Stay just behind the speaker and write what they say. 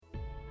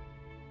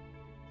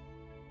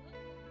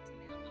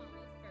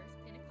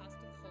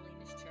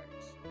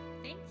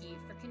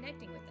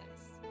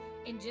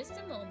In just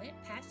a moment,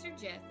 Pastor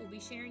Jeff will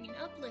be sharing an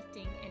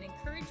uplifting and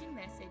encouraging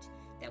message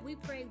that we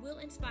pray will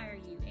inspire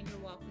you in your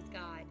walk with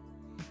God.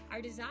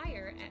 Our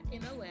desire at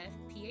MOF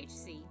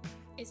PHC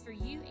is for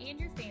you and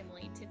your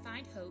family to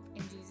find hope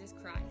in Jesus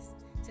Christ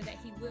so that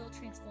He will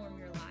transform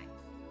your life.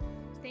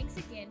 Thanks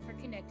again for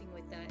connecting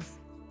with us.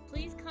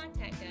 Please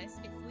contact us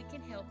if we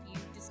can help you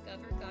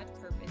discover God's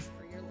purpose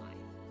for your life.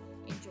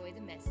 Enjoy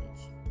the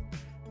message.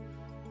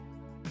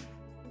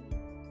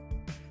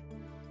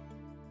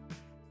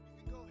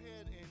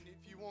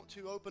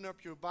 To open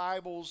up your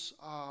Bibles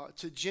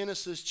to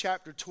Genesis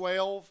chapter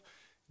 12.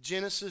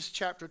 Genesis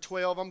chapter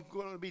 12. I'm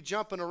going to be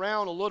jumping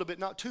around a little bit,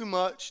 not too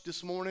much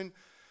this morning,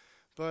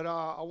 but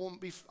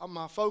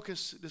my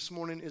focus this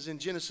morning is in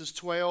Genesis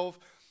 12.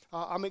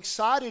 I'm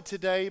excited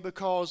today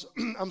because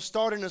I'm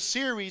starting a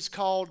series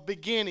called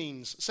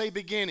Beginnings. Say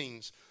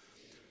Beginnings.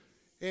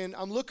 And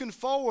I'm looking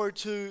forward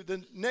to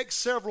the next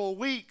several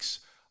weeks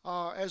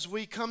as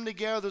we come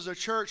together as a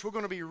church. We're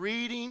going to be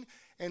reading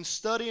and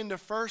studying the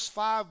first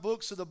 5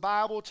 books of the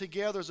Bible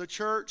together as a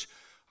church.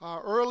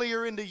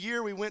 Earlier in the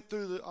year, we went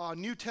through the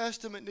New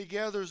Testament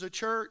together as a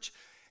church,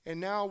 and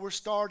now we're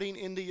starting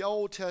in the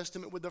Old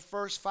Testament with the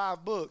first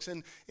 5 books.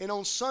 And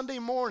on Sunday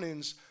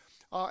mornings,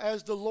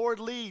 as the Lord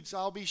leads,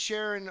 I'll be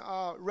sharing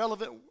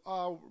relevant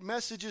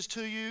messages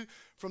to you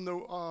from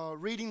the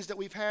readings that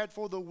we've had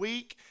for the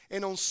week.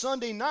 And on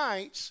Sunday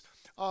nights,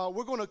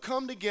 we're going to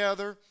come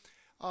together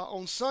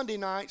on Sunday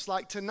nights,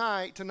 like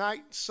tonight,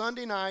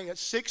 Sunday night at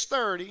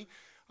 6:30,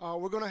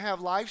 we're going to have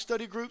life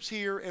study groups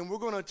here, and we're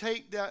going to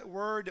take that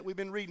word that we've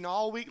been reading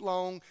all week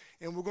long,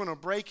 and we're going to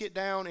break it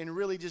down and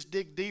really just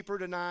dig deeper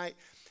tonight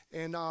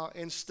and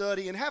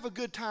study and have a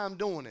good time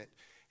doing it.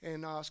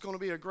 And it's going to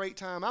be a great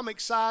time. I'm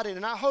excited,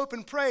 and I hope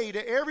and pray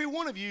that every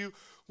one of you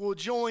will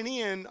join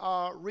in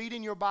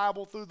reading your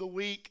Bible through the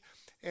week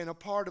and a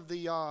part of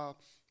the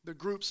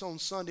groups on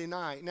Sunday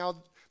night.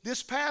 Now,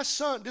 this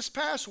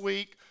past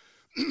week,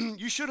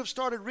 you should have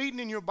started reading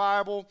in your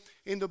Bible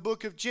in the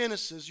book of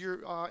Genesis.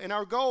 And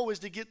our goal is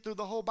to get through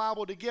the whole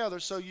Bible together.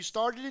 So you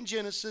started in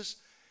Genesis,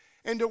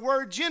 and the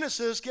word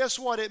Genesis, guess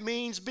what? It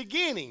means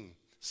beginning.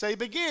 Say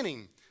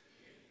beginning.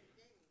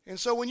 And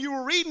so when you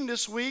were reading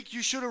this week,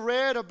 you should have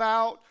read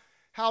about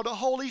how the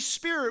Holy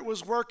Spirit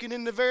was working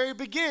in the very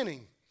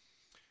beginning.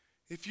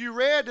 If you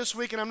read this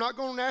week, and I'm not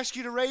going to ask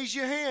you to raise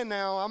your hand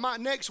now, I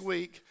might next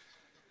week.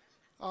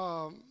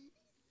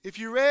 If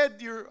you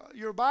read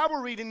your Bible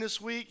reading this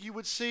week, you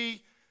would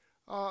see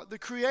the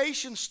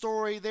creation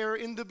story there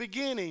in the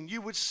beginning.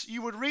 You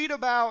would read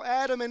about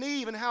Adam and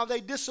Eve and how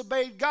they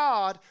disobeyed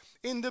God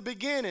in the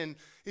beginning.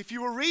 If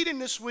you were reading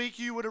this week,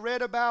 you would have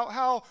read about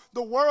how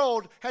the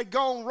world had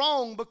gone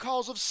wrong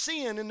because of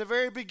sin in the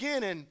very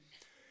beginning.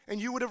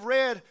 And you would have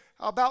read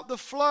about the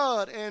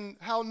flood and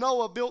how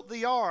Noah built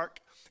the ark.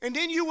 And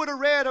then you would have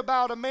read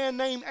about a man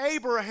named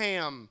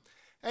Abraham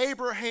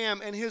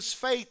and his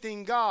faith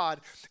in God.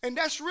 And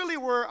that's really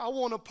where I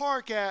want to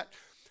park at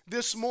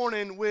this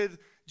morning with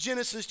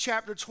Genesis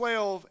chapter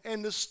 12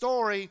 and the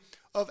story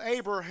of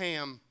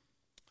Abraham.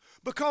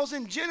 Because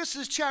in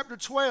Genesis chapter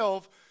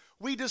 12,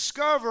 we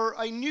discover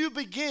a new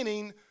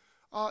beginning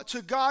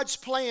to God's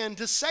plan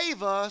to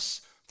save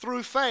us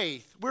through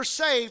faith. We're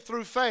saved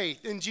through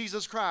faith in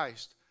Jesus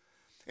Christ.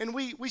 And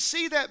we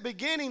see that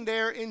beginning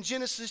there in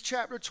Genesis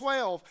chapter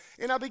 12.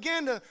 And I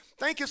began to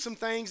think of some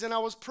things, and I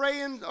was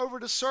praying over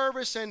the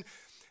service, and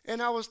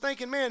I was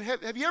thinking, man,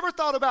 have you ever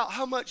thought about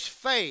how much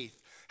faith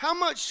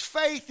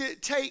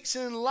it takes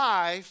in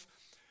life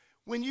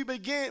when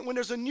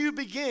there's a new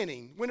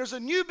beginning? When there's a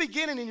new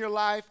beginning in your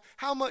life,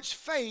 how much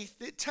faith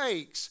it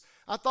takes.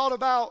 I thought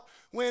about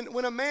when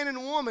a man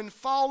and woman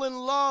fall in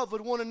love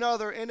with one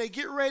another and they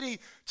get ready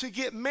to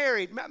get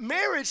married.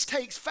 Marriage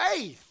takes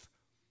faith.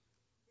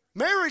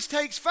 Marriage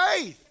takes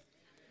faith.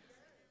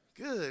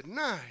 Good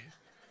night.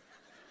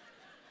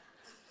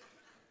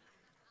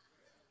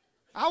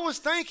 I was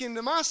thinking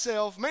to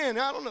myself, man,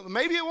 I don't know,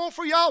 maybe it won't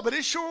for y'all, but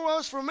it sure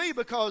was for me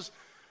because,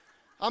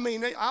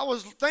 I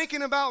was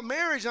thinking about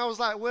marriage, and I was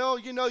like, well,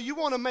 you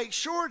want to make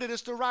sure that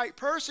it's the right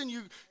person.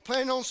 You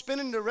plan on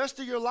spending the rest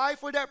of your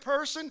life with that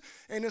person,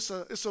 and it's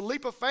a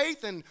leap of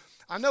faith. And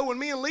I know when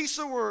me and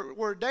Lisa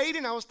were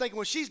dating, I was thinking,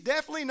 well, she's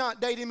definitely not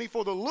dating me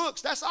for the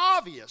looks. That's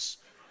obvious.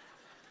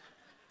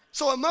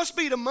 So it must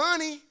be the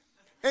money.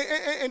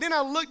 And then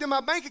I looked at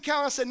my bank account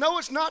and I said, no,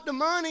 it's not the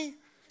money.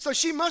 So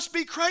she must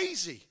be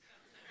crazy.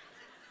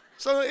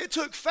 So it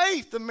took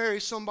faith to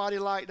marry somebody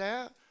like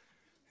that.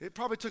 It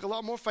probably took a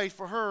lot more faith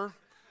for her.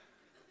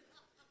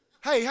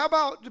 Hey, how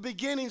about the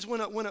beginnings when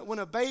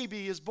a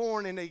baby is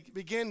born and they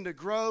begin to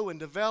grow and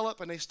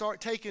develop and they start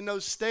taking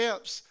those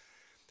steps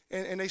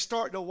and they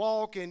start to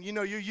walk, and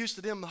you're used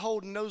to them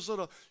holding those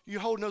little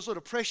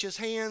precious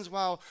hands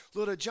while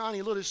little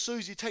Johnny, little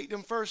Susie take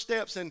them first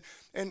steps, and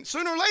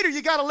sooner or later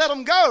you got to let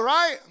them go,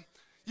 right?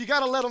 You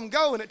got to let them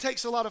go, and it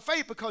takes a lot of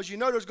faith because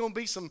there's going to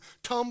be some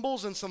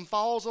tumbles and some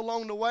falls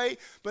along the way,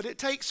 but it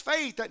takes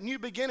faith, that new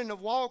beginning of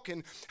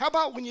walking. How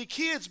about when your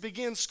kids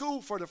begin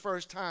school for the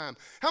first time?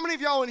 How many of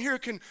y'all in here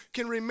can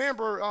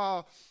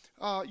remember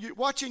you're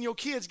watching your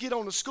kids get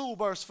on the school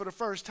bus for the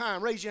first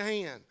time? Raise your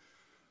hand.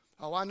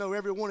 Oh, I know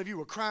every one of you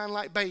were crying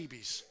like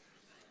babies.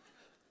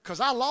 Because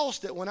I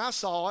lost it when I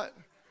saw it.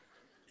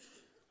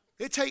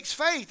 It takes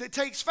faith. It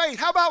takes faith.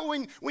 How about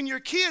when your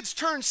kids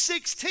turn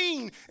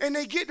 16 and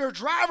they get their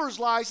driver's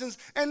license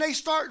and they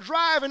start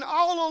driving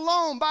all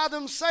alone by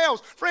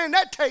themselves? Friend,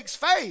 that takes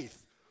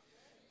faith.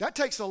 That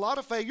takes a lot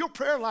of faith. Your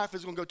prayer life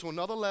is going to go to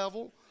another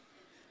level.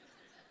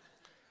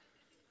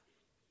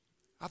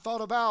 I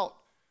thought about,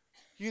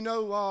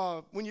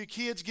 when your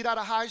kids get out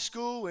of high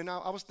school, and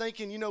I was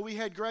thinking, we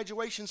had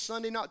graduation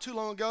Sunday not too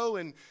long ago,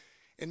 and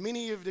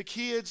many of the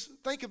kids,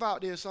 think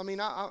about this. I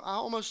mean, I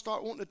almost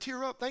start wanting to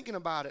tear up thinking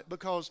about it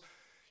because,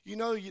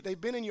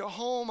 they've been in your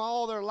home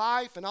all their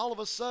life, and all of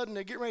a sudden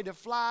they're getting ready to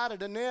fly to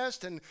the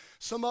nest, and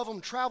some of them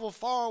travel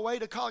far away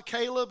to call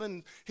Caleb,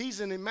 and he's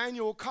in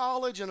Emmanuel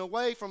College and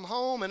away from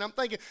home, and I'm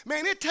thinking,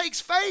 man, it takes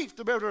faith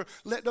to be able to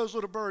let those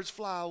little birds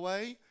fly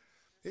away.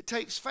 It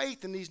takes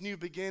faith in these new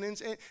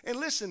beginnings. And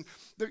listen,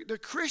 the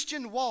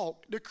Christian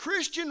walk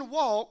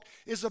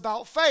is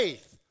about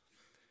faith.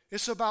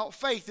 It's about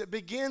faith. It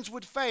begins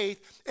with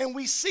faith. And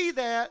we see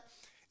that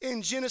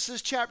in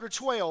Genesis chapter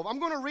 12. I'm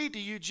going to read to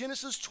you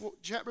Genesis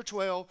chapter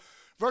 12,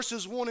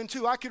 verses 1 and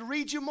 2. I could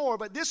read you more,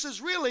 but this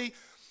is really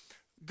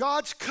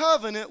God's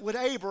covenant with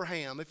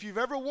Abraham. If you've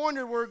ever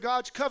wondered where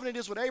God's covenant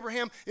is with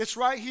Abraham, it's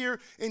right here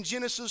in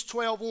Genesis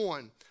 12,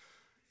 1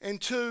 and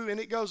 2, and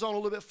it goes on a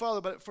little bit further,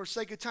 but for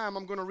sake of time,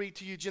 I'm going to read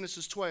to you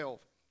Genesis 12.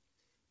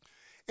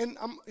 And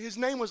his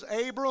name was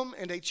Abram,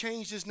 and they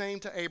changed his name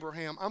to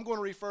Abraham. I'm going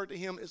to refer to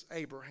him as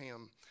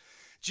Abraham.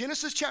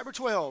 Genesis chapter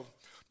 12.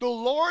 The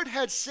Lord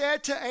had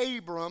said to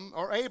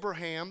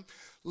Abraham,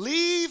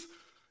 leave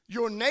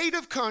your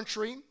native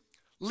country,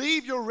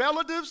 leave your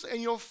relatives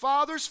and your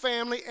father's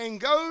family, and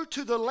go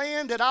to the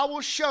land that I will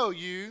show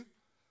you,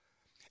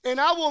 and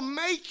I will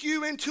make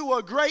you into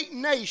a great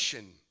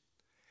nation.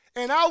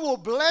 And I will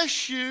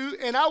bless you,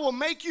 and I will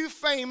make you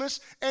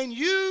famous, and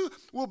you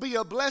will be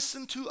a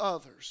blessing to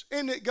others.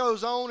 And it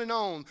goes on and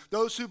on.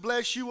 Those who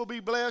bless you will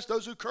be blessed.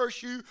 Those who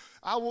curse you,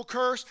 I will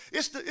curse.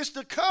 It's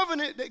the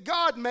covenant that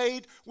God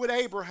made with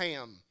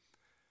Abraham.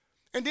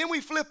 And then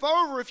we flip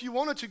over. If you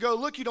wanted to go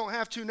look, you don't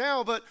have to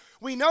now. But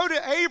we know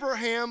that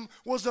Abraham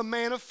was a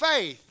man of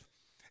faith.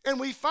 And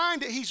we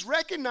find that he's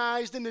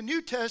recognized in the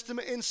New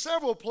Testament in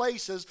several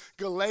places,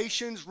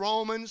 Galatians,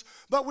 Romans,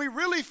 but we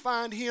really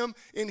find him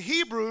in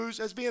Hebrews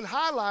as being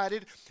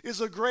highlighted as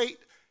a great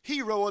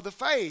hero of the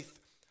faith.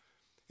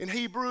 In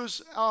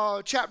Hebrews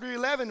chapter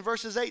 11,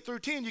 verses 8 through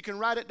 10, you can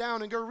write it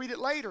down and go read it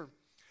later.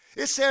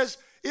 It says,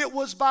 it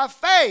was by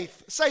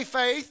faith, say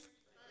faith.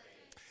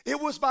 It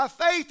was by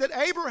faith that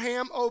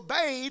Abraham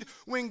obeyed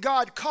when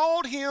God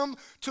called him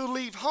to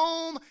leave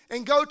home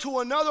and go to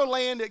another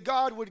land that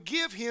God would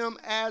give him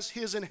as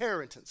his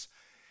inheritance.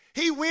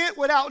 He went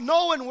without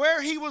knowing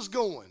where he was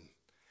going.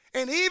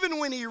 And even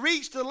when he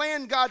reached the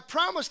land God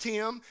promised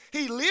him,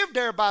 he lived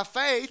there by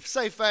faith,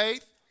 say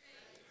faith.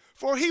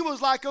 For he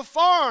was like a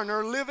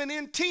foreigner living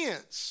in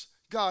tents.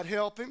 God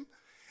help him.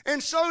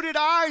 And so did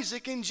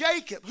Isaac and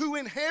Jacob, who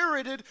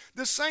inherited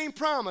the same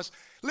promise.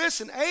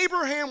 Listen,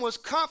 Abraham was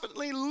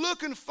confidently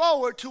looking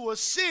forward to a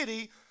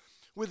city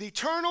with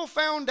eternal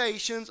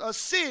foundations, a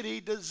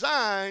city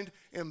designed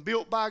and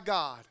built by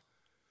God.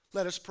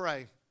 Let us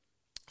pray.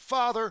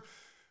 Father,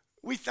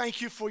 we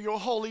thank you for your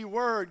holy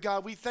word,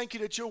 God. We thank you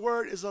that your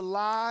word is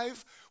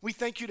alive. We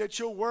thank you that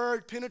your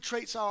word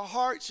penetrates our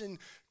hearts and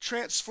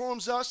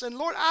transforms us. And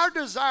Lord, our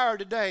desire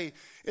today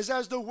is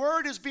as the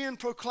word is being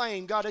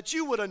proclaimed, God, that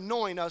you would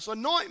anoint us.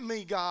 Anoint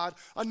me, God.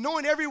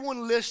 Anoint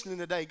everyone listening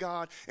today,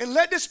 God. And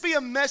let this be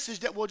a message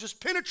that will just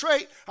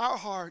penetrate our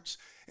hearts.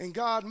 And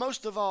God,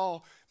 most of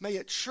all, may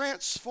it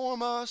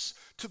transform us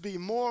to be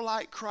more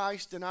like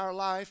Christ in our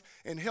life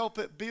and may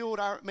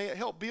it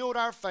help build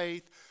our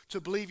faith to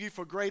believe you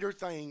for greater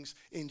things.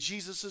 In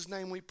Jesus'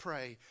 name we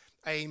pray.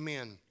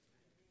 Amen.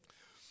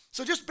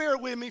 So just bear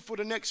with me for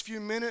the next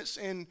few minutes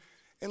and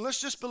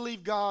let's just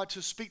believe God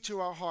to speak to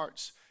our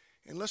hearts.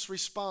 And let's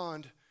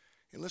respond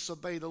and let's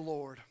obey the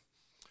Lord.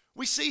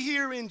 We see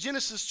here in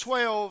Genesis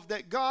 12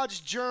 that God's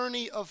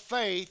journey of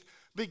faith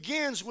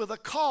begins with a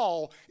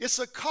call. It's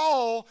a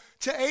call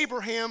to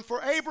Abraham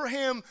for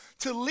Abraham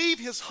to leave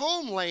his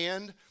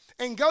homeland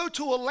and go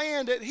to a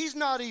land that he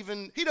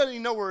doesn't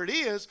even know where it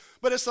is,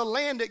 but it's a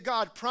land that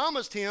God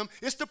promised him.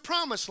 It's the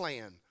promised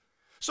land.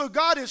 So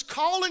God is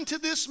calling to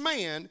this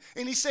man,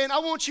 and he's saying, I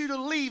want you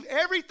to leave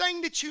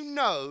everything that you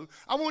know.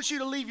 I want you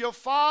to leave your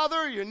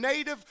father, your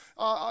native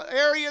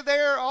area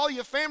there, all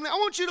your family. I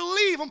want you to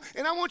leave them,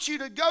 and I want you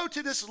to go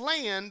to this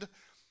land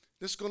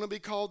that's going to be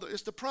called,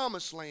 it's the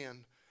promised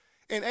land.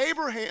 And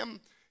Abraham,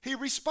 he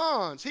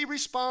responds. He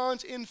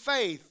responds in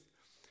faith.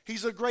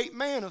 He's a great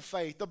man of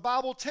faith. The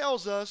Bible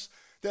tells us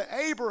that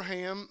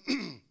Abraham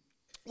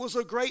was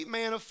a great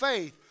man of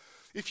faith.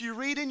 If you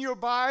read in your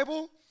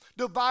Bible,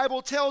 the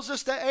Bible tells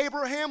us that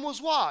Abraham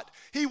was what?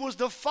 He was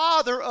the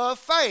father of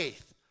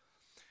faith.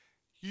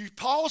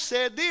 Paul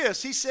said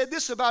this. He said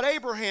this about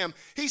Abraham.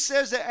 He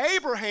says that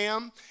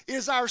Abraham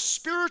is our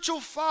spiritual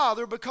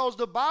father because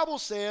the Bible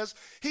says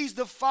he's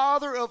the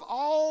father of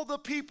all the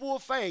people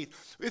of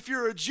faith. If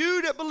you're a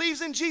Jew that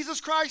believes in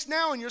Jesus Christ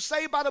now and you're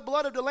saved by the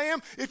blood of the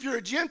Lamb, if you're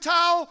a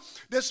Gentile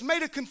that's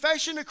made a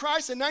confession to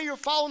Christ and now you're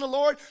following the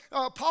Lord,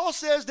 Paul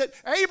says that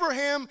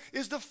Abraham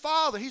is the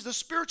father. He's the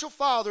spiritual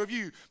father of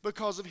you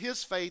because of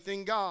his faith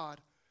in God.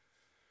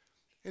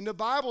 And the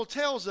Bible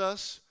tells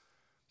us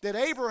that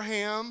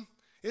Abraham,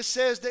 it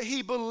says that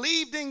he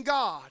believed in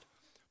God.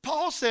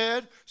 Paul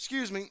said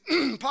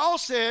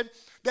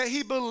that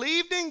he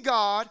believed in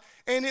God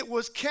and it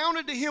was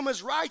counted to him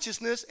as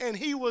righteousness and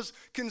he was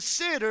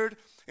considered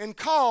and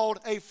called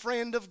a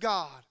friend of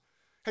God.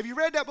 Have you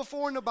read that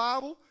before in the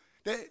Bible?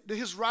 That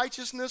his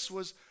righteousness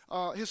was,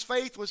 his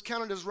faith was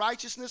counted as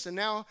righteousness and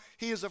now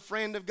he is a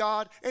friend of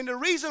God. And the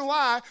reason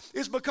why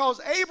is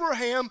because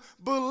Abraham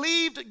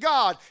believed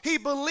God. He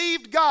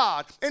believed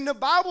God. And the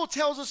Bible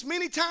tells us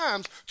many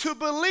times to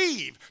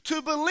believe.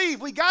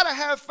 We got to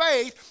have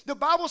faith. The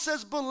Bible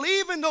says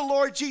believe in the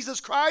Lord Jesus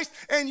Christ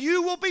and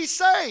you will be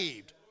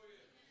saved.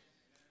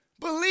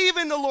 Believe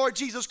in the Lord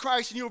Jesus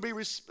Christ and you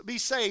will be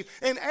saved.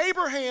 And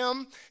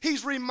Abraham,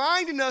 he's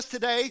reminding us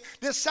today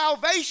that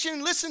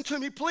salvation, listen to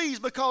me please,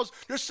 because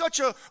there's such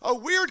a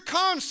weird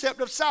concept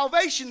of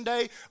salvation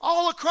today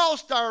all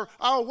across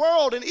our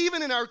world and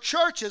even in our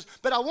churches.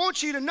 But I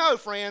want you to know,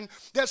 friend,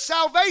 that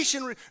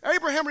salvation,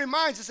 Abraham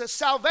reminds us that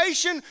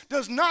salvation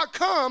does not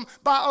come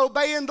by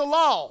obeying the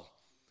law.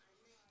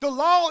 The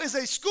law is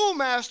a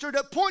schoolmaster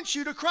that points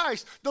you to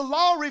Christ. The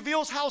law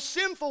reveals how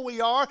sinful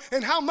we are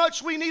and how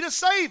much we need a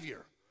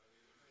Savior.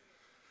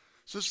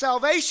 So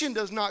salvation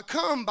does not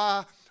come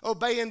by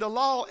obeying the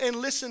law. And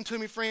listen to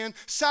me, friend,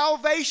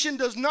 salvation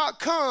does not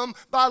come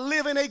by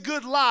living a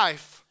good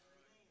life.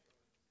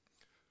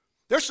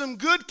 There's some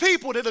good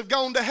people that have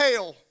gone to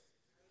hell.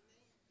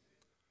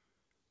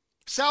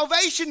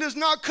 Salvation does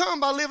not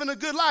come by living a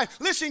good life.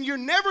 Listen, you're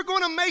never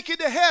going to make it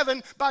to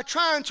heaven by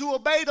trying to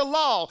obey the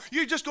law.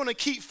 You're just going to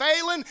keep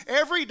failing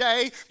every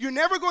day. You're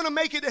never going to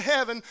make it to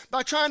heaven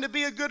by trying to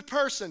be a good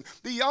person.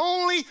 The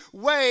only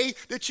way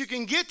that you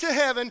can get to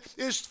heaven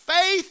is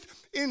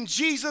faith in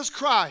Jesus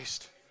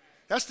Christ.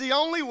 That's the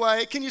only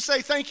way. Can you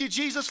say thank you,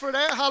 Jesus, for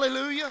that?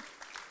 Hallelujah.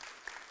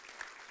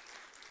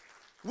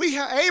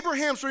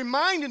 Abraham's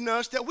reminding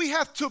us that we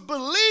have to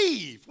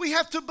believe. We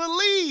have to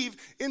believe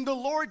in the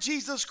Lord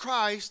Jesus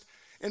Christ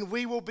and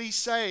we will be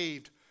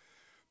saved.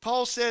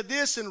 Paul said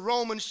this in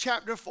Romans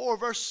chapter 4,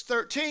 verse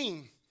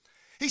 13.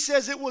 He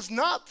says, it was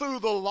not through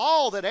the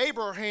law that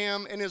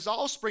Abraham and his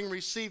offspring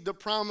received the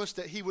promise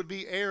that he would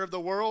be heir of the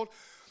world,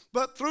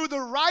 but through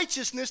the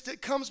righteousness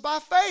that comes by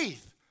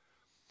faith.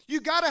 You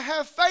got to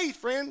have faith,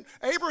 friend.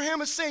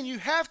 Abraham is saying you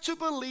have to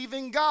believe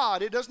in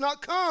God. It does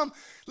not come.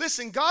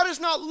 Listen, God is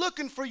not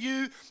looking for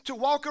you to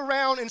walk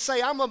around and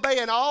say, I'm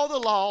obeying all the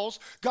laws.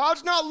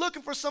 God's not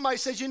looking for somebody who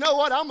says, you know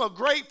what, I'm a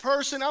great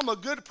person, I'm a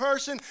good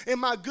person, and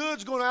my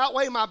good's going to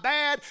outweigh my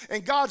bad,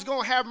 and God's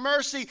going to have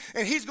mercy,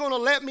 and he's going to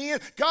let me in.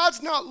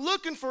 God's not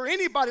looking for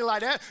anybody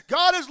like that.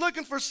 God is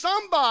looking for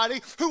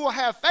somebody who will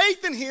have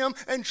faith in him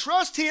and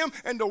trust him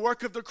and the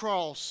work of the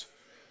cross.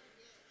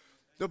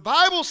 The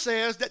Bible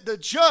says that the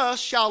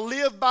just shall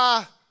live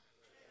by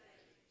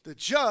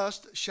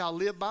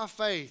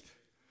faith.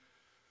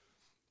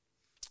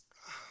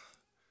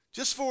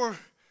 Just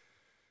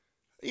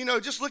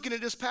looking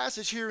at this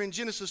passage here in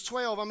Genesis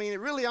 12, I mean, it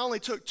really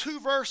only took 2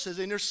 verses,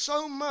 and there's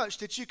so much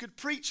that you could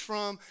preach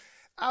from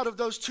out of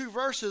those 2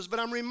 verses, but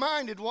I'm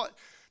reminded what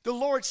the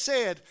Lord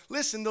said.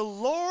 Listen, the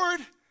Lord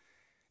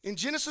in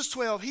Genesis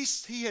 12,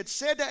 he had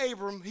said to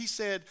Abram, he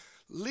said,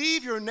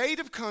 leave your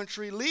native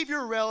country, leave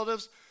your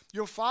relatives,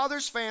 your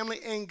father's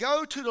family, and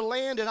go to the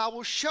land that I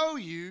will show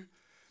you,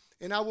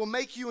 and I will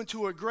make you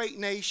into a great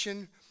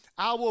nation.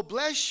 I will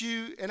bless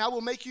you, and I will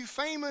make you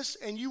famous,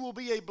 and you will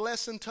be a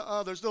blessing to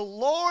others. The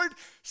Lord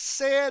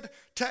said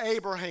to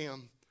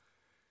Abraham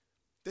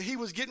that he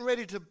was getting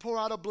ready to pour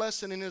out a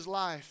blessing in his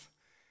life.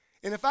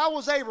 And if I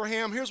was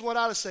Abraham, here's what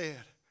I'd have said.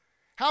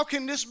 How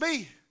can this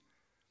be?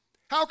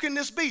 How can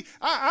this be?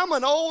 I'm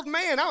an old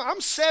man. I'm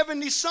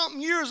 70-something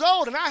years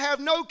old, and I have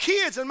no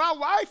kids, and my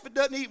wife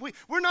doesn't eat.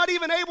 We're not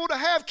even able to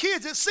have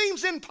kids. It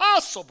seems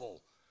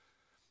impossible.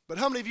 But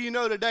how many of you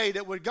know today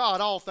that with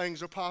God all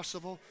things are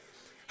possible?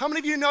 How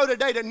many of you know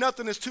today that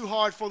nothing is too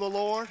hard for the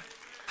Lord?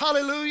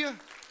 Hallelujah.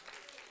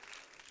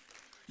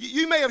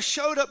 You may have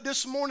showed up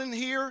this morning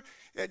here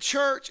at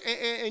church,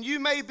 and you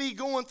may be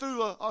going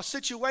through a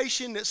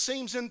situation that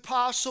seems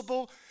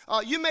impossible.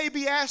 You may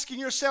be asking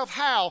yourself,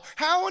 how?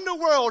 How in the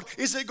world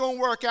is it going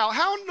to work out?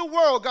 How in the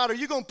world, God, are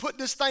you going to put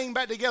this thing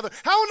back together?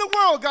 How in the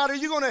world, God, are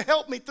you going to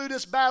help me through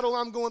this battle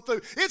I'm going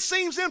through? It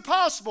seems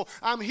impossible.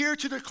 I'm here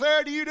to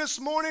declare to you this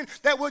morning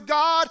that with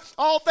God,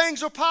 all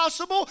things are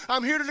possible.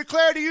 I'm here to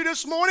declare to you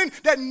this morning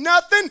that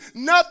nothing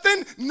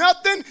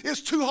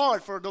is too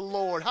hard for the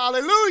Lord.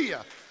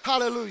 Hallelujah.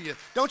 Hallelujah.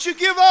 Don't you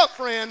give up,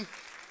 friend.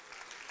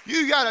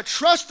 You got to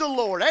trust the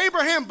Lord.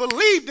 Abraham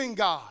believed in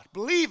God.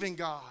 Believe in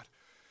God.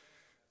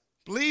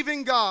 Believe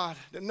in God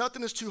that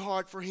nothing is too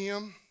hard for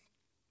him.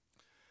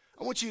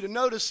 I want you to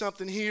notice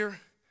something here,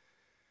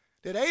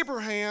 that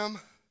Abraham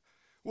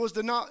was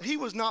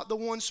not the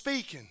one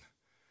speaking.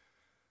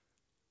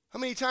 How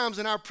many times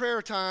in our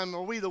prayer time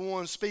are we the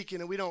ones speaking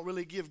and we don't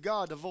really give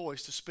God the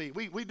voice to speak?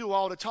 We do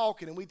all the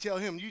talking and we tell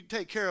him, you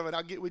take care of it,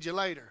 I'll get with you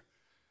later.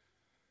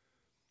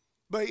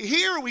 But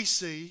here we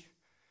see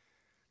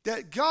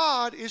that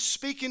God is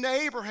speaking to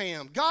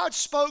Abraham. God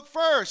spoke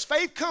first.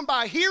 Faith come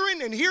by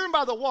hearing, and hearing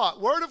by the what?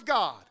 Word of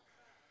God.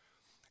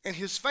 And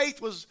his faith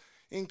was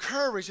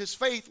encouraged. His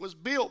faith was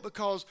built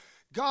because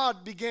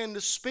God began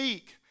to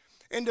speak.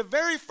 And the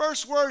very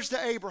first words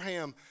to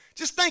Abraham,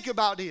 just think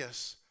about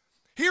this.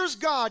 Here's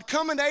God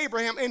coming to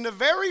Abraham, and the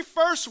very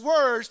first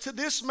words to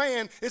this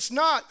man, it's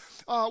not,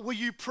 will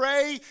you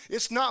pray?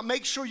 It's not,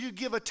 make sure you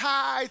give a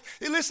tithe.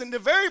 And listen, the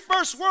very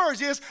first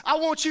words is, I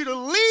want you to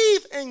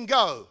leave and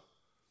go.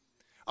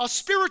 A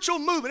spiritual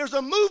movement. There's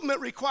a movement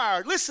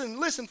required.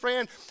 Listen,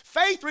 friend.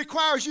 Faith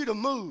requires you to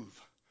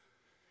move.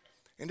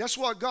 And that's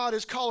what God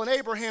is calling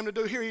Abraham to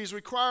do here. He's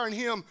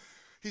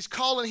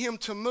calling him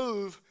to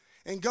move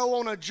and go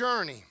on a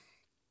journey.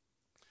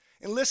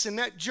 And listen,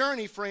 that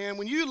journey, friend,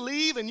 when you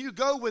leave and you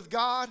go with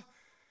God,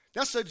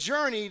 that's a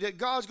journey that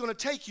God's going to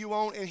take you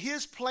on, and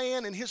his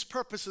plan and his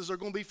purposes are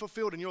going to be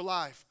fulfilled in your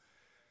life.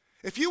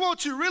 If you want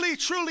to really,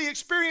 truly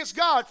experience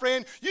God,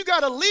 friend, you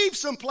got to leave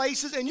some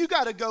places and you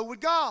got to go with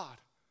God.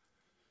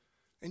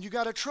 And you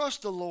got to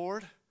trust the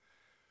Lord,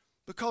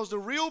 because the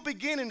real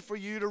beginning for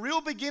you, the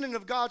real beginning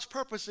of God's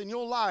purpose in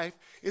your life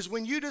is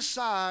when you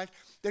decide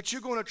that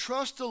you're going to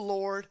trust the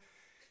Lord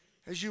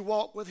as you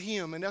walk with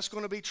him. And that's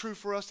going to be true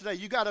for us today.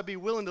 You got to be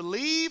willing to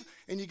leave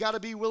and you got to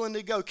be willing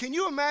to go. Can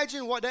you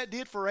imagine what that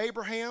did for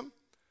Abraham?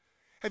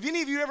 Have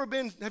you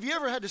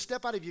ever had to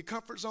step out of your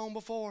comfort zone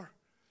before?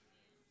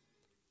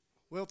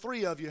 Well,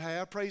 3 of you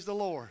have. Praise the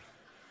Lord.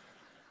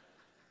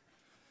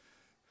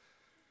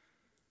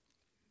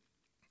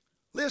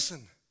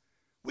 Listen,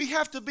 we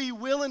have to be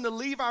willing to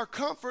leave our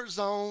comfort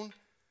zone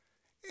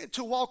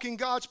to walk in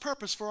God's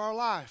purpose for our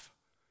life.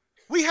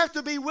 We have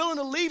to be willing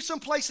to leave some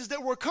places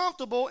that we're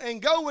comfortable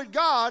and go with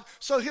God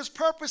so his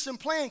purpose and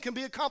plan can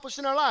be accomplished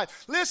in our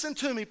life. Listen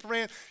to me,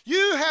 friend.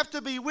 You have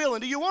to be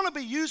willing. Do you want to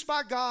be used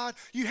by God?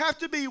 You have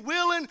to be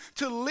willing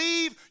to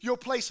leave your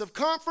place of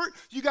comfort.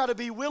 You got to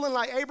be willing,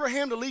 like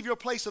Abraham, to leave your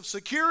place of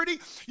security.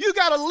 You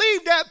got to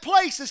leave that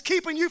place that's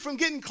keeping you from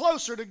getting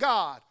closer to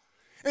God.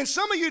 And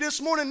some of you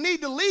this morning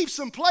need to leave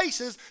some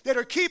places that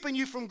are keeping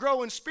you from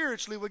growing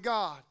spiritually with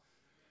God.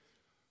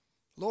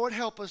 Lord,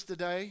 help us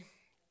today.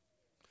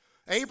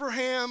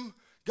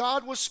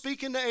 God was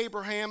speaking to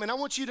Abraham, and I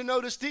want you to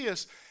notice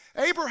this.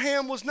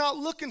 Abraham was not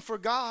looking for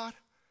God.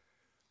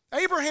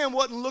 Abraham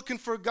wasn't looking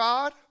for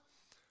God.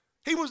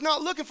 He was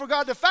not looking for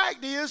God. The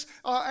fact is,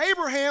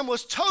 Abraham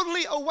was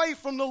totally away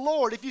from the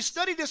Lord. If you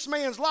study this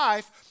man's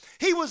life,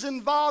 he was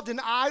involved in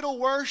idol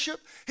worship.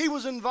 He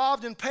was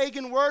involved in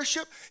pagan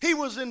worship. He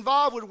was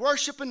involved with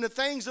worshiping the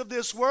things of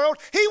this world.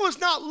 He was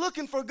not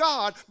looking for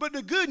God, but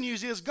the good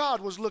news is God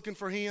was looking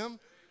for him.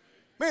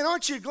 Man,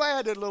 aren't you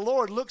glad that the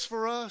Lord looks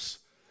for us?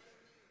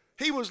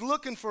 He was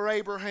looking for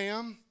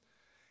Abraham.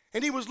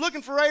 And he was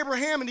looking for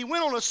Abraham, and he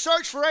went on a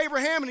search for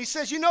Abraham, and he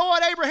says, you know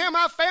what, Abraham,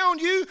 I found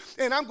you,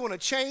 and I'm going to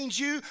change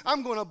you.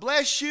 I'm going to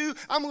bless you.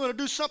 I'm going to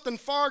do something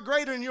far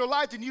greater in your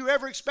life than you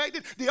ever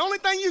expected. The only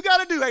thing you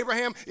got to do,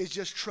 Abraham, is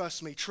just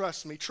trust me,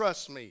 trust me,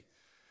 trust me,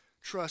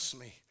 trust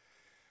me.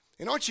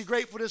 And aren't you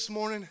grateful this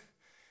morning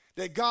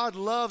that God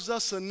loves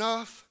us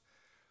enough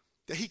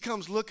that he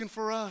comes looking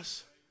for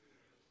us?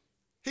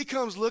 He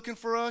comes looking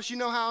for us. You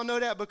know how I know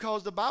that?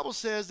 Because the Bible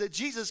says that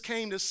Jesus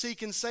came to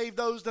seek and save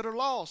those that are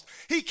lost.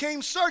 He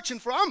came searching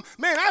for them.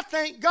 Man, I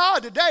thank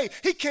God today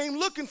he came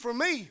looking for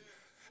me.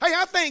 Hey,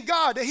 I thank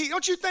God that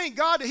don't you thank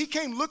God that he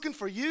came looking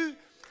for you?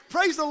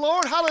 Praise the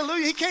Lord.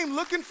 Hallelujah. He came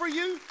looking for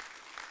you.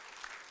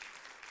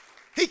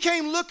 He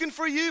came looking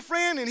for you,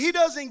 friend, and he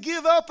doesn't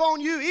give up on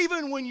you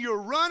even when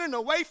you're running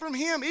away from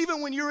him,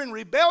 even when you're in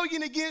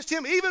rebellion against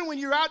him, even when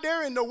you're out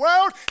there in the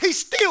world. He's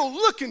still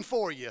looking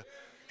for you.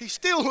 He's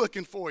still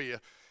looking for you.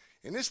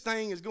 And this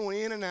thing is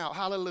going in and out.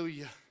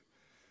 Hallelujah.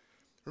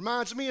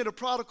 Reminds me of the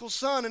prodigal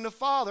son and the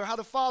father, how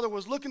the father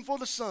was looking for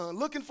the son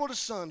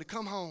to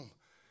come home.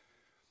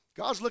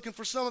 God's looking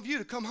for some of you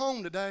to come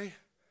home today.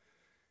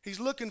 He's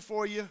looking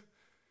for you.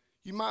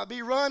 You might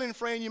be running,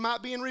 friend. You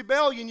might be in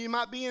rebellion. You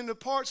might be in the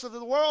parts of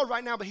the world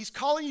right now, but he's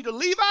calling you to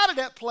leave out of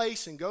that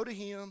place and go to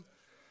him.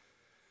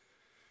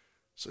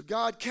 So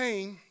God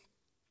came.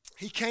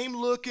 He came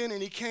looking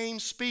and he came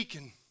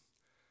speaking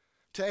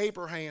to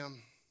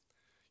Abraham.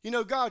 You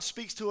know, God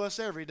speaks to us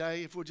every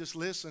day if we'll just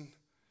listen.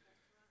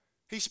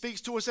 He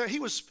speaks to us.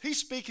 He's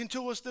speaking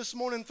to us this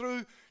morning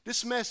through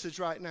this message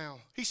right now.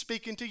 He's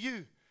speaking to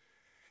you.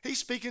 He's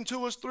speaking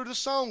to us through the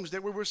songs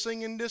that we were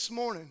singing this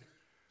morning.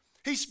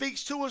 He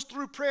speaks to us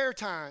through prayer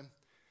time.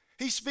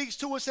 He speaks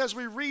to us as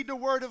we read the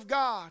Word of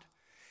God.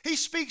 He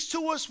speaks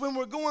to us when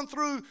we're going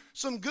through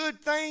some good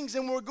things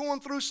and we're going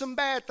through some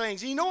bad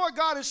things. And you know what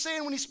God is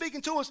saying when he's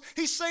speaking to us?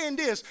 He's saying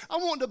this: I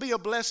want to be a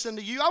blessing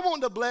to you. I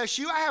want to bless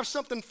you. I have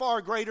something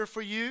far greater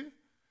for you.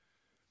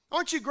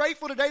 Aren't you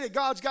grateful today that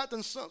God's got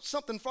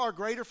something far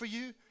greater for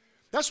you?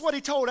 That's what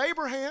he told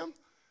Abraham.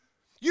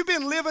 You've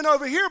been living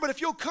over here, but if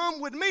you'll come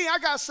with me, I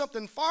got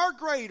something far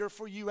greater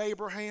for you,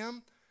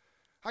 Abraham.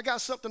 I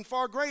got something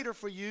far greater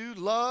for you.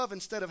 Love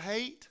instead of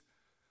hate.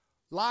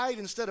 Light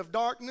instead of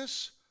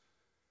darkness.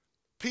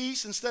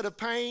 Peace instead of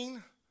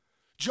pain.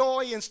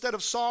 Joy instead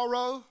of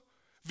sorrow.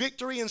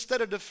 Victory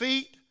instead of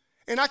defeat.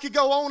 And I could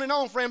go on and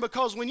on, friend,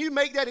 because when you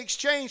make that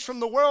exchange from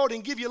the world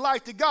and give your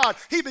life to God,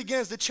 he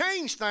begins to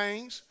change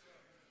things.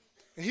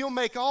 And he'll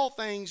make all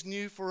things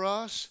new for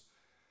us.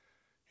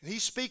 And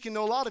he's speaking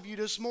to a lot of you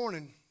this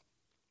morning.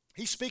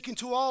 He's speaking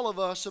to all of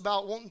us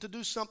about wanting to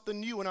do something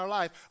new in our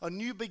life, a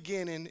new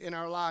beginning in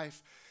our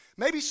life.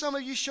 Maybe some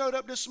of you showed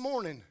up this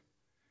morning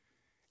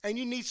and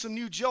you need some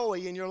new joy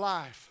in your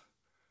life.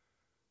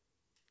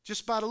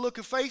 Just by the look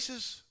of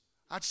faces,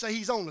 I'd say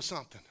he's on to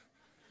something.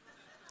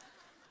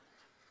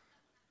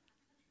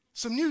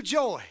 Some new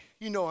joy.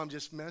 You know I'm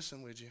just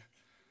messing with you.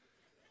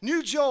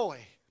 New joy.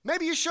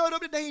 Maybe you showed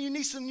up today and you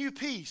need some new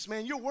peace.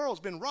 Man, your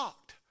world's been rocked.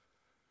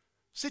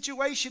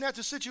 Situation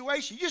after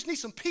situation. You just need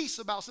some peace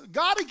about it.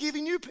 God is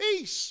giving you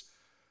peace.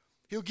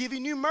 He'll give you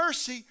new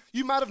mercy.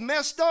 You might have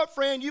messed up,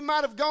 friend. You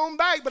might have gone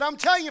back. But I'm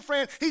telling you,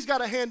 friend, he's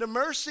got a hand of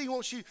mercy.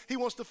 He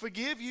wants to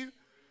forgive you.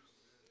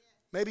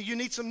 Maybe you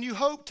need some new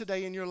hope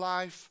today in your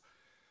life.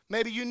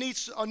 Maybe you need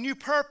a new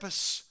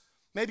purpose.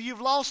 Maybe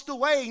you've lost the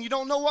way and you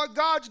don't know what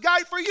God's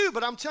got for you.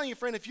 But I'm telling you,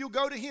 friend, if you'll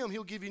go to him,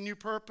 he'll give you new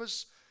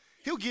purpose.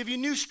 He'll give you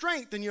new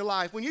strength in your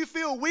life. When you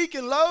feel weak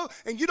and low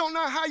and you don't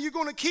know how you're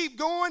going to keep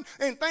going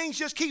and things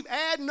just keep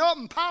adding up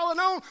and piling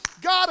on,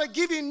 God will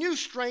give you new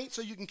strength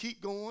so you can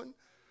keep going.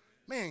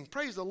 Man,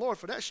 praise the Lord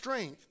for that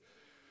strength.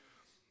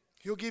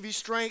 He'll give you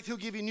strength. He'll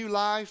give you new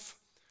life.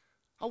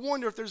 I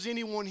wonder if there's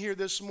anyone here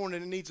this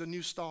morning that needs a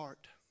new start.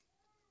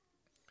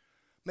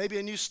 Maybe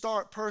a new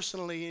start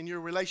personally in your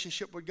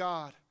relationship with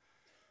God.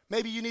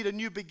 Maybe you need a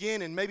new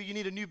beginning. Maybe you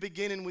need a new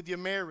beginning with your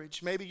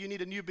marriage. Maybe you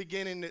need a new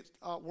beginning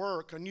at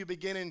work, a new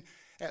beginning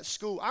at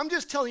school. I'm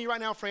just telling you right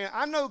now, friend,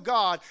 I know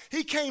God.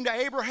 He came to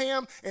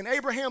Abraham, and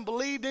Abraham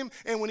believed him.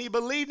 And when he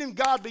believed him,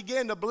 God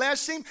began to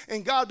bless him,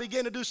 and God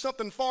began to do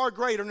something far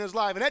greater in his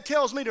life. And that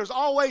tells me there's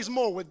always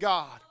more with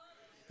God.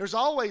 There's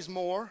always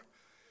more.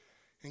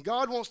 And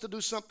God wants to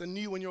do something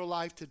new in your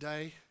life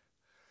today.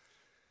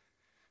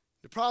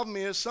 The problem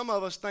is some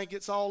of us think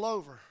it's all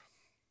over.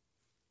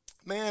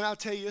 Man, I'll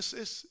tell you,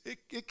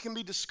 it can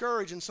be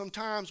discouraging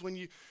sometimes when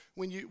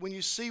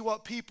you see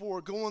what people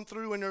are going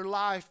through in their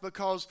life,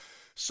 because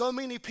so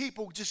many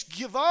people just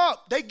give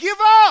up. They give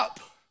up.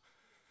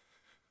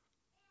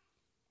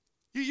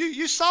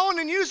 You saw in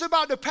the news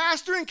about the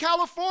pastor in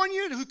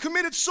California who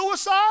committed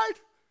suicide.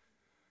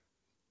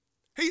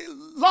 He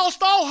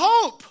lost all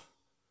hope.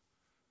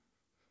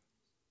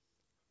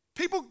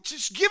 People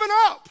just giving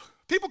up.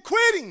 People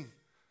quitting.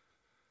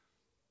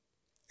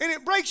 And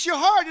it breaks your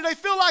heart that they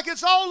feel like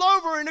it's all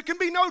over and there can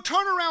be no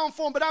turnaround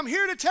for them. But I'm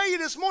here to tell you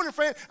this morning,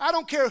 friend, I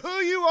don't care who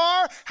you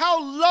are,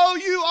 how low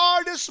you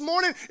are this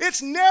morning,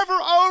 it's never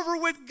over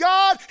with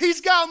God.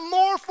 He's got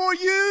more for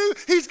you.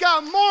 He's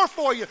got more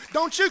for you.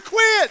 Don't you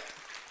quit.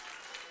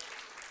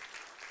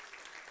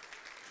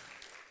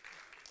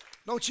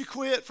 Don't you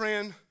quit,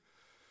 friend.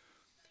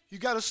 You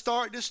got to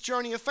start this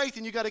journey of faith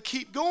and you got to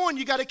keep going.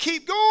 You got to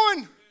keep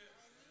going.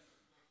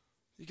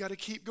 You got to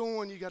keep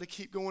going. You got to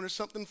keep going. There's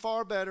something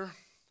far better.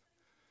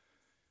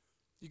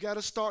 You got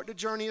to start the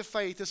journey of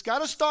faith. It's got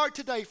to start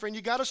today, friend.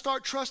 You got to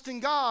start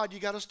trusting God.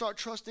 You got to start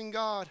trusting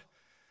God.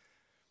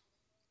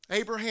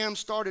 Abraham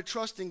started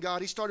trusting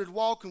God. He started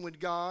walking with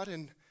God,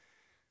 and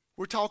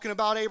we're talking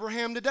about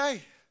Abraham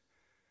today.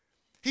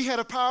 He had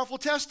a powerful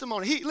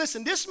testimony.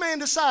 Listen, this man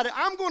decided,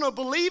 I'm going to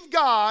believe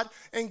God,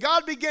 and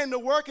God began to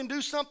work and do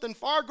something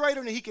far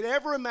greater than he could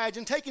ever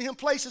imagine, taking him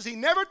places he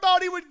never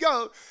thought he would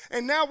go,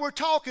 and now we're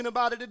talking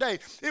about it today.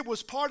 It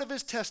was part of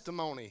his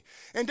testimony,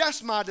 and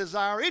that's my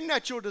desire. Isn't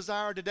that your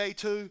desire today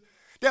too?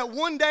 That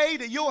one day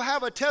that you'll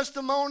have a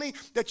testimony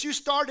that you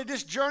started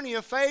this journey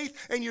of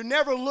faith and you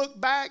never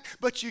looked back,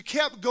 but you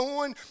kept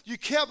going, you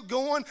kept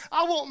going.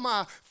 I want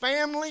my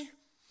family.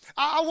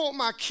 I want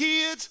my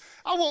kids.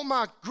 I want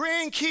my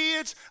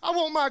grandkids. I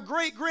want my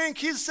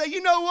great-grandkids to say,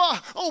 you know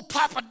what, old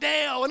Papa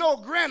Dale and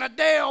old Grandma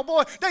Dale,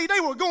 boy, they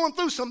were going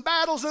through some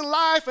battles in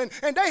life, and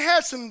they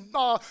had some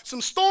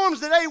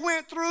storms that they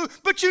went through,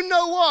 but you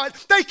know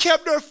what? They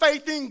kept their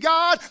faith in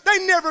God.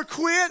 They never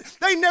quit.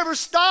 They never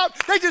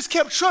stopped. They just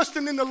kept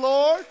trusting in the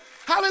Lord.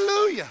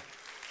 Hallelujah.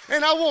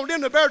 And I want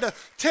them to be able to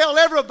tell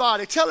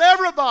everybody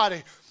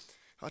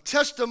a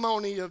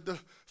testimony of the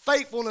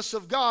faithfulness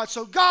of God,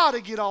 so God will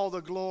get all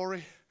the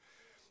glory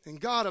and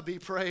God will be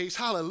praised.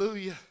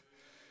 Hallelujah.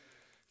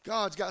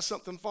 God's got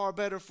something far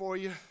better for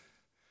you.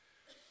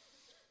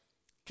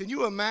 Can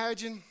you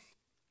imagine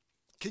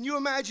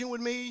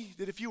with me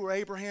that if you were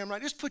Abraham,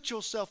 right? Just put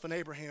yourself in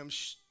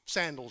Abraham's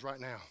sandals right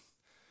now.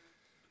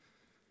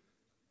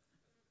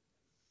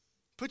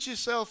 Put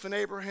yourself in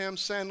Abraham's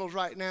sandals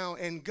right now,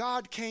 and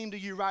God came to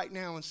you right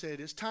now and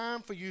said, it's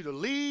time for you to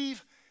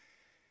leave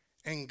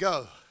and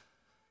go.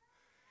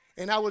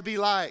 And I would be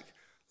like,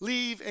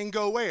 leave and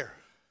go where?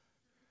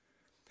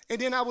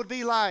 And then I would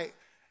be like,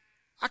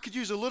 I could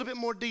use a little bit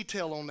more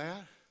detail on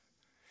that.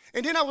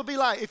 And then I would be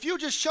like, if you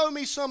just show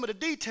me some of the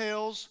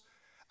details,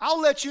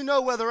 I'll let you know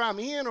whether I'm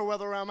in or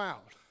whether I'm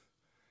out.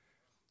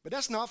 But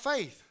that's not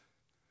faith.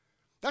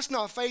 That's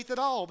not faith at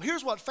all.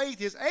 Here's what faith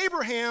is.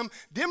 Abraham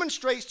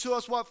demonstrates to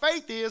us what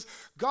faith is.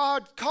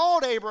 God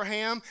called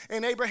Abraham,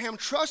 and Abraham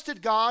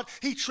trusted God.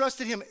 He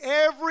trusted him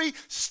every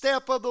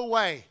step of the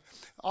way.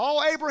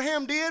 All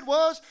Abraham did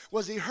was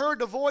he heard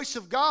the voice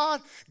of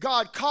God.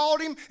 God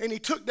called him, and he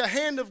took the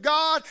hand of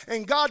God,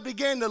 and God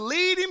began to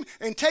lead him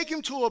and take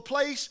him to a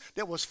place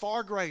that was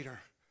far greater.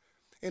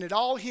 And it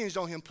all hinged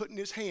on him putting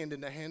his hand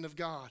in the hand of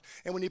God.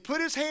 And when he put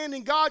his hand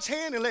in God's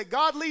hand and let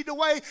God lead the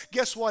way,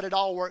 guess what? It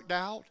all worked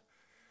out.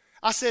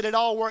 I said it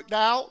all worked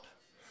out.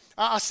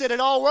 I said it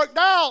all worked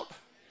out.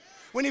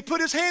 When he put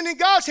his hand in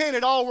God's hand,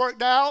 it all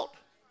worked out.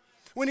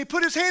 When he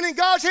put his hand in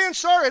God's hand,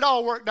 sir, it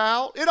all worked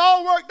out. It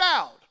all worked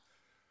out.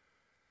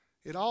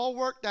 It all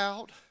worked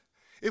out.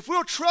 If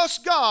we'll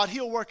trust God,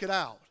 he'll work it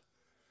out.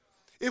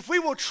 If we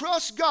will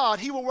trust God,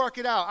 he will work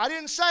it out. I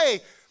didn't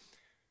say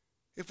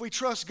if we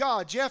trust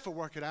God, Jeff will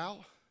work it out.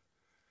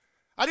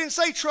 I didn't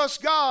say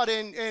trust God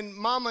and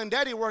mama and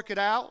daddy work it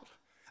out.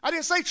 I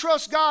didn't say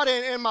trust God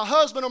and my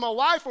husband or my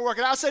wife will work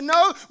it out. I said,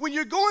 no, when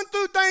you're going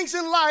through things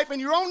in life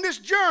and you're on this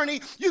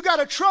journey, you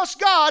got to trust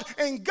God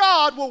and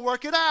God will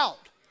work it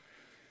out.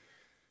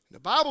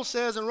 The Bible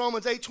says in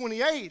Romans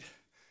 8:28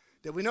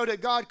 that we know that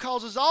God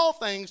causes all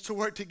things to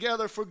work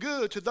together for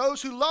good to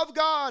those who love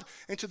God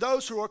and to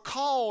those who are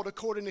called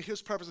according to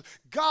his purposes.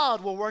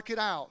 God will work it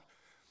out.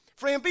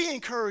 Friend, be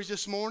encouraged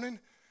this morning.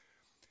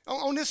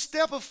 On this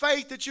step of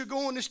faith that you're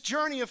going, this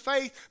journey of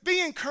faith,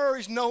 be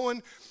encouraged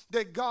knowing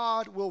that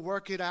God will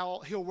work it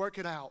out. He'll work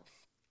it out.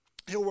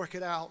 He'll work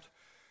it out.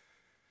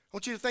 I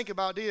want you to think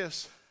about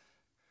this.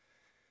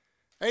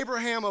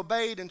 Abraham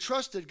obeyed and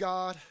trusted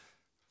God.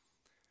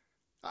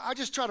 I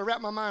just try to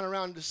wrap my mind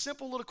around this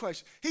simple little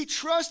question. He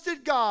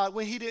trusted God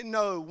when he didn't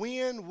know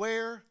when,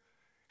 where,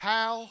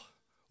 how,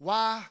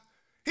 why.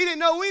 He didn't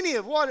know any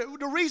of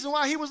the reason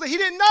why he was there. He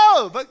didn't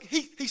know, but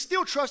he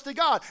still trusted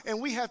God.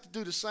 And we have to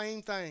do the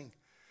same thing.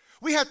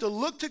 We have to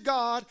look to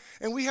God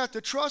and we have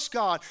to trust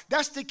God.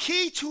 That's the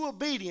key to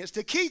obedience.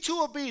 The key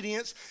to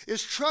obedience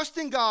is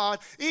trusting God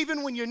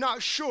even when you're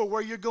not sure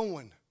where you're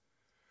going.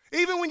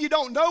 Even when you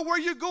don't know where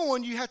you're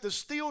going, you have to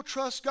still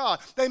trust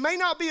God. There may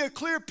not be a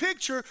clear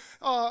picture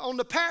on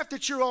the path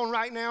that you're on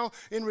right now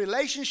in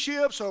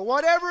relationships or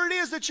whatever it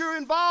is that you're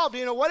involved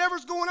in or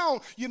whatever's going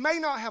on. You may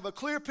not have a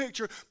clear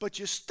picture, but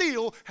you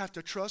still have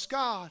to trust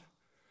God.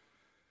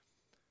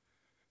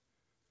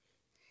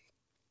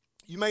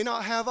 You may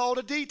not have all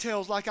the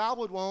details like I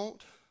would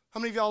want. How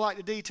many of y'all like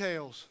the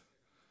details?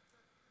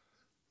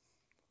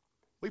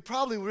 We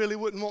probably really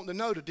wouldn't want to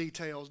know the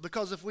details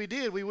because if we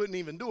did, we wouldn't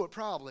even do it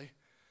probably.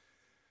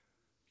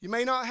 You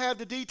may not have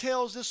the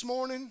details this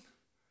morning.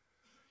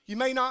 You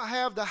may not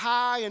have the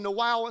high and the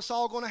wow, it's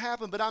all going to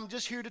happen, but I'm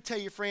just here to tell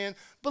you, friend,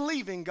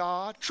 believe in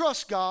God,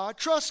 trust God,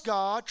 trust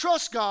God,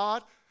 trust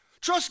God.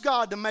 Trust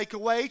God to make a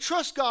way.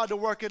 Trust God to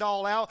work it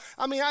all out.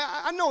 I mean,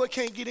 I know it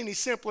can't get any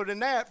simpler than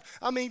that.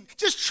 I mean,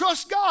 just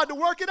trust God to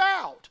work it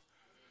out.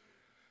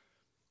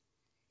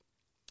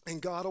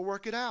 And God will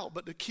work it out.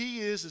 But the key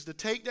is to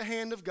take the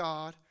hand of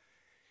God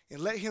and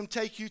let him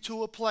take you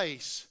to a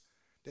place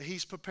that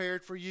he's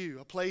prepared for you,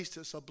 a place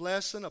that's a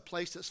blessing, a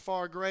place that's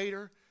far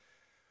greater.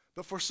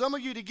 But for some of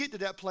you to get to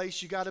that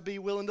place, you got to be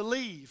willing to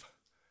leave.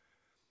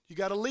 You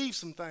got to leave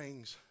some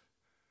things.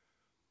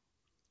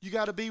 You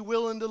got to be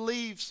willing to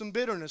leave some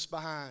bitterness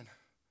behind.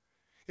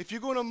 If you're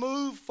going to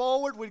move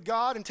forward with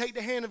God and take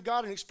the hand of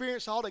God and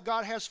experience all that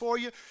God has for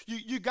you,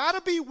 you got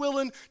to be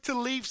willing to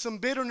leave some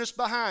bitterness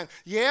behind.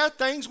 Yeah,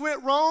 things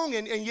went wrong,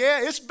 and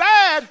yeah, it's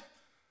bad.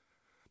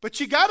 But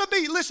you got to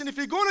be, listen, if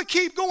you're going to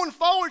keep going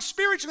forward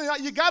spiritually,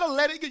 you got to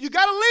let it go. You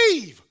got to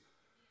leave.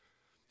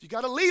 You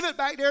got to leave it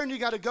back there and you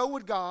got to go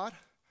with God.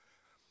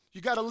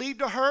 You got to leave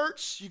the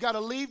hurts. You got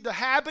to leave the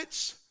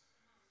habits.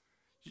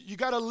 You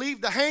got to leave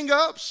the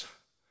hang-ups.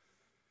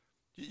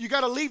 You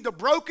got to leave the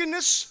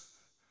brokenness.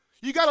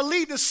 You got to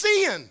leave the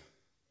sin.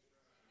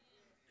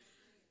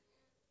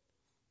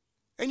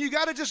 And you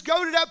got to just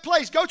go to that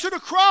place. Go to the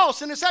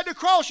cross. And it's at the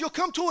cross you'll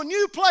come to a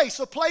new place.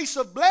 A place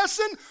of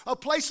blessing. A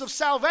place of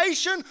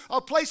salvation. A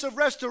place of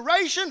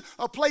restoration.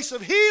 A place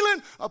of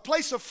healing. A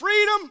place of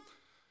freedom.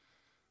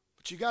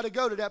 But you got to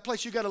go to that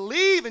place. You got to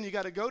leave and you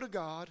got to go to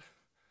God.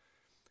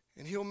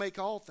 And he'll make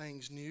all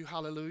things new.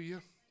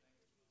 Hallelujah.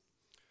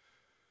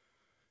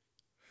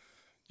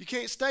 You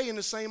can't stay in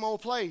the same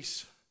old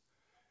place.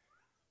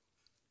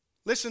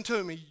 Listen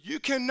to me. You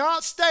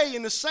cannot stay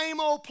in the same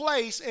old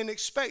place and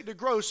expect to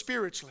grow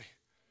spiritually.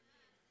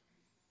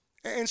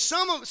 And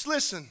some of us,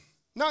 listen,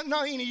 not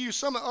any of you,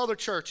 some of other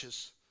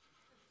churches.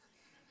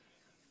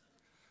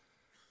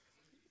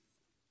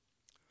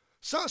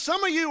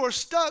 Some of you are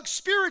stuck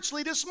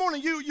spiritually this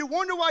morning. You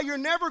wonder why you're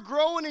never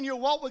growing in your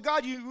walk with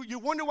God. You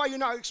wonder why you're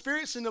not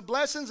experiencing the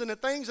blessings and the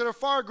things that are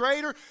far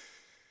greater.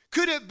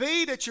 Could it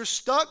be that you're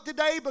stuck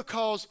today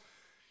because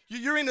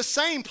you're in the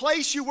same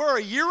place you were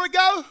a year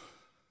ago?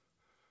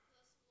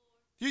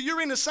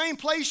 You're in the same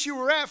place you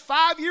were at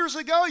 5 years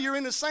ago. You're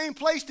in the same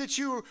place that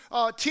you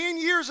were 10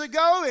 years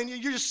ago, and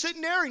you're just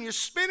sitting there and you're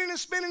spinning and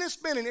spinning and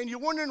spinning, and you're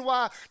wondering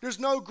why there's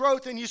no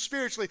growth in you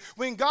spiritually.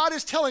 When God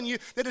is telling you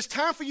that it's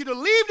time for you to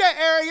leave that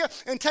area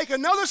and take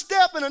another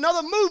step and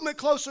another movement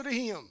closer to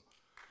Him.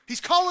 He's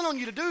calling on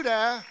you to do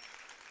that.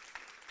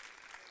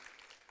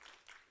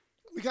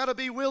 We got to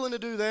be willing to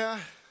do that.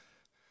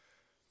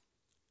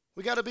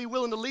 We got to be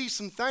willing to leave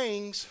some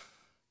things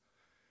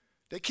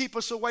that keep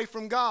us away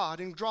from God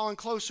and drawing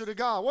closer to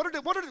God.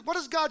 What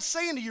is God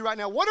saying to you right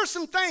now? What are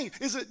some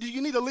things? Do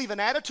you need to leave an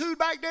attitude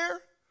back there?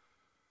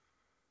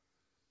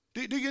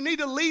 Do you need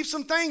to leave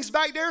some things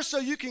back there so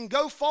you can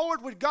go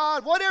forward with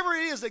God? Whatever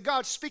it is that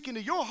God's speaking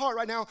to your heart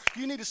right now,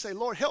 you need to say,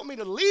 Lord, help me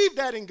to leave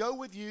that and go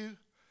with you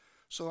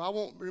so I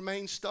won't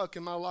remain stuck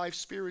in my life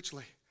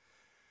spiritually.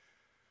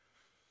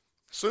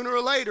 Sooner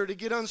or later, to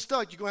get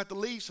unstuck, you're going to have to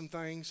leave some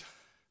things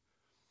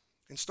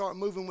and start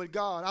moving with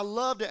God. I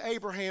love that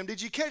Abraham,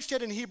 did you catch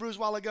that in Hebrews a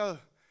while ago?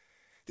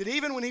 That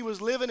even when he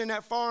was living in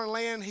that foreign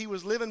land, he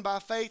was living by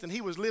faith and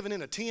he was living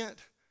in a tent.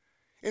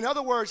 In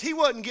other words, he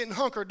wasn't getting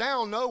hunkered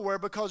down nowhere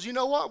because you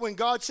know what? When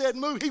God said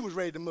move, he was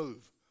ready to move.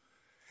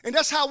 And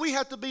that's how we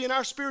have to be in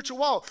our spiritual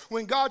walk.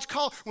 When God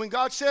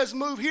says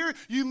move here,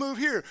 you move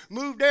here,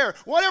 move there.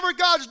 Whatever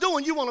God's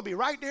doing, you want to be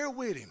right there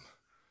with Him.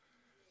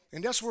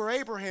 And that's where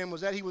Abraham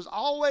was at. He was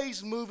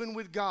always moving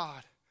with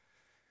God.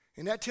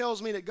 And that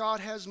tells me that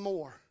God has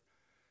more.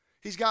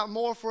 He's got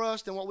more for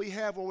us than what we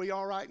have where we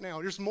are right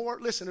now. There's more.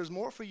 Listen, there's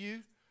more for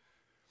you.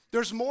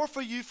 There's more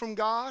for you from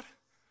God.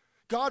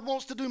 God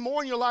wants to do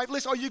more in your life.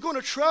 Listen, are you going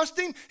to trust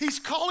Him? He's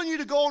calling you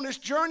to go on this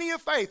journey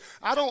of faith.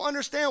 I don't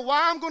understand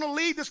why I'm going to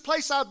leave this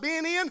place I've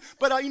been in,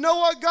 but you know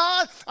what,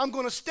 God? I'm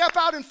going to step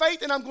out in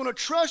faith and I'm going to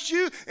trust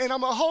you and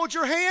I'm going to hold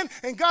your hand.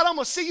 And God, I'm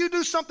going to see you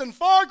do something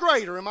far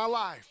greater in my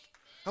life.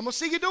 I'm going to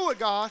see you do it,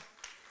 God.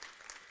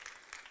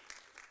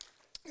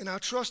 And I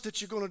trust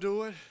that you're going to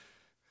do it.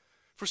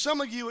 For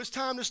some of you, it's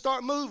time to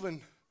start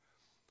moving.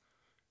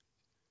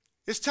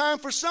 It's time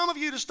for some of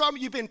you to start.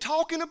 You've been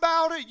talking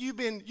about it. You've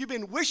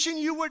been wishing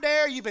you were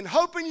there. You've been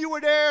hoping you were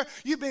there.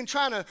 You've been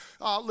trying to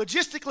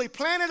logistically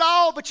plan it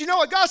all. But you know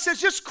what? God says,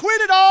 just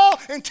quit it all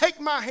and take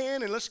my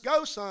hand and let's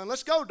go, son.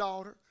 Let's go,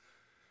 daughter.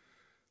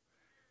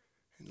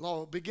 And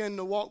Lord, begin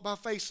to walk by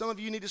faith. Some of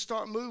you need to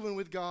start moving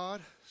with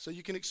God so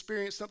you can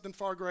experience something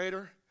far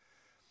greater.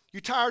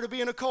 You tired of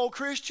being a cold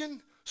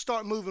Christian?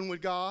 Start moving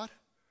with God.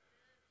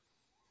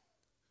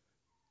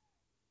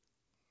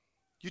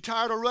 You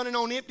tired of running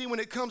on empty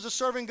when it comes to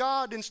serving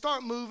God? Then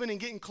start moving and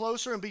getting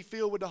closer and be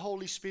filled with the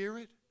Holy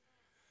Spirit.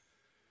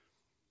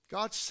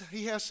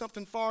 He has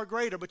something far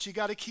greater, but you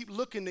got to keep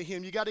looking to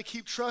Him. You got to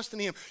keep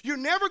trusting Him. You're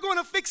never going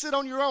to fix it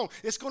on your own.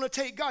 It's going to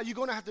take God. You're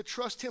going to have to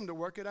trust Him to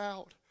work it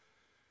out.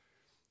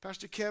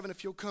 Pastor Kevin,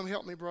 if you'll come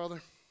help me,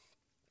 brother.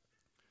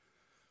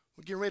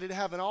 We're getting ready to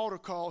have an altar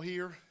call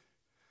here.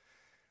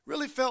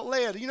 Really felt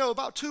led. You know,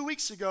 about 2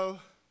 weeks ago,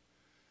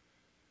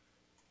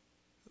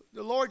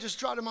 the Lord just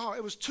dropped in my heart.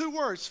 It was 2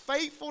 words,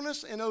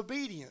 faithfulness and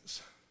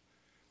obedience.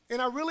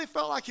 And I really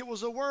felt like it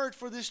was a word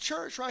for this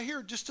church right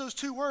here, just those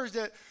 2 words,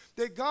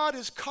 that God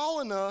is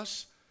calling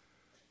us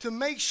to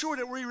make sure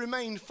that we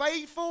remain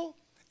faithful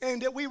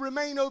and that we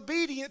remain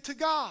obedient to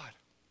God.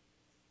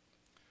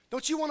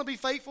 Don't you want to be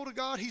faithful to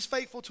God? He's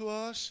faithful to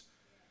us.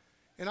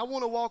 And I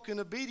want to walk in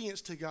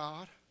obedience to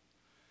God.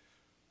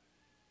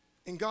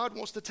 And God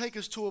wants to take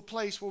us to a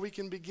place where we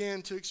can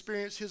begin to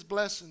experience His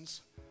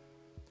blessings.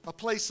 A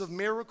place of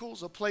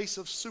miracles, a place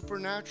of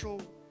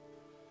supernatural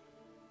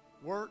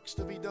works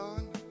to be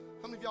done.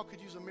 How many of y'all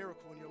could use a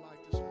miracle in your life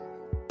this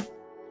morning?